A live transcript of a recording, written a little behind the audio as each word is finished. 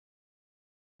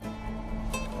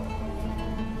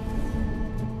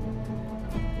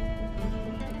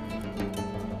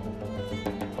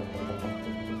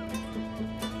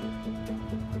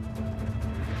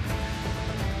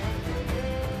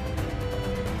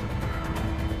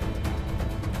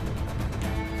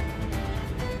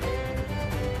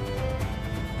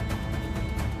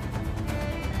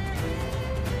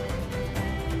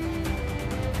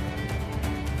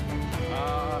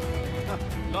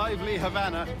lovely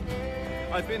Havana.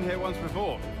 I've been here once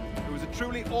before. It was a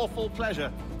truly awful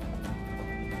pleasure.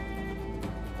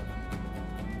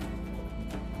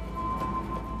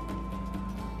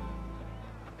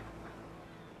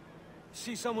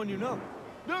 See someone you know?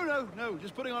 No,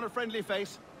 just putting on a friendly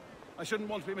face. I shouldn't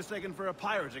want to be mistaken for a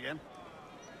pirate again.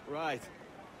 Right.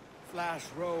 Flash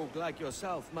rogue like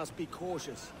yourself must be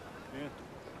cautious. Yeah.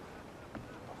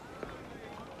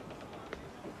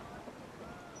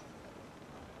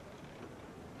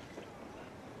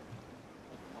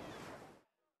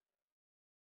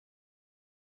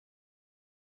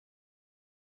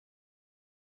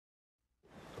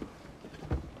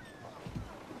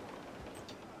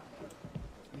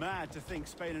 Mad to think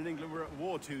Spain and England were at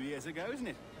war 2 years ago, isn't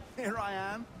it? Here I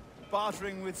am,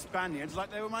 bartering with Spaniards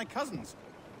like they were my cousins.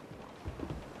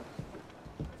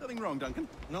 Something wrong, Duncan?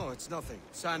 No, it's nothing.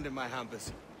 Sand in my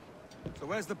hampers. So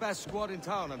where's the best squad in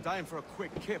town? I'm dying for a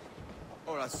quick kip.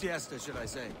 Or a siesta, should I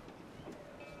say.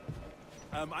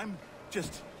 I'm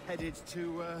just headed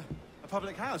to a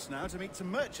public house now to meet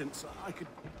some merchants. I could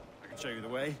show you the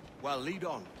way. Well, lead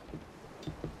on.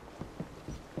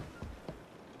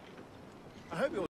 I hope you're